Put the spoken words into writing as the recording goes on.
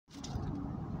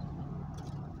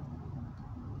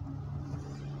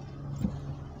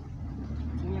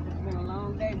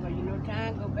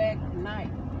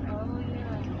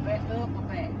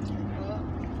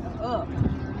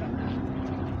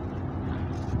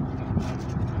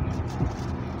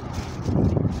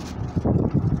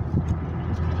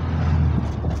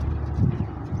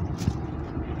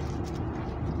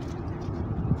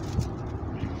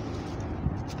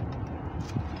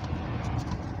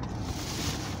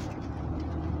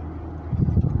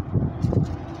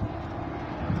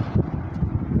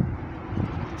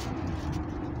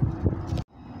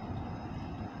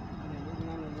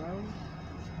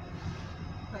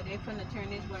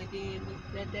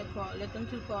Let them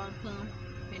two cars come,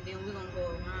 and then we're gonna go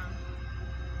around.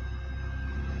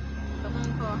 Come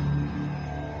on, car.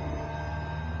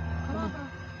 Come on,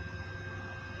 car.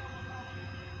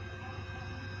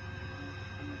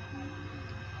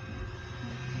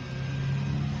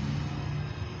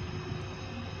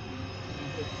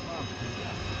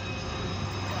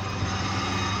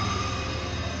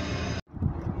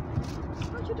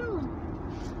 What you doing?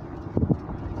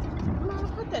 Come on,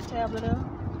 put that tablet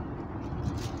up.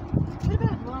 Put it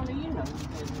back. Ronnie, you know.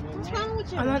 What's wrong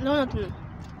with you? I'm not doing nothing.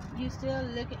 You still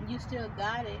looking? You still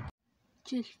got it?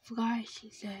 Just fly, she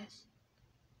says.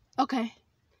 Okay,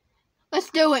 let's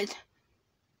do it.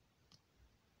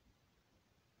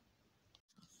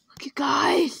 Look, you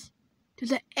guys.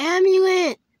 There's an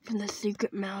amulet from the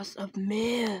Secret Mouse of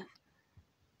Myth.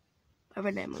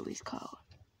 Whatever that movie's called.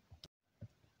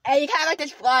 Hey, you kind of like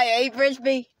this fly, eh,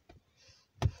 Frisbee?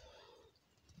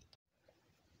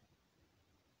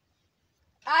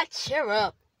 Cheer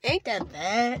up. Ain't that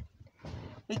bad.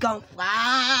 We gon'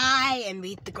 fly and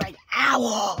meet the great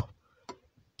owl.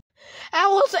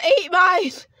 Owls eat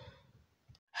mice.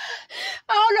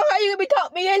 I don't know how you gonna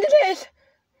talk me into this.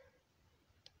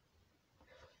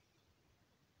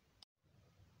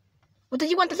 What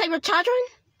did you want to say, your children?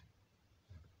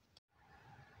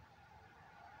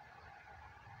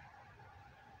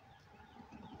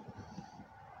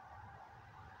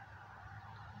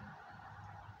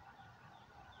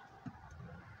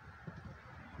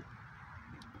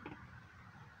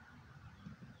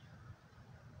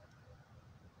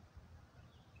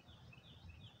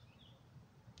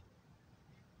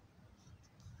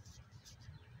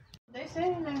 They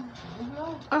say that.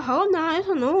 I hope not. I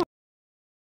don't know.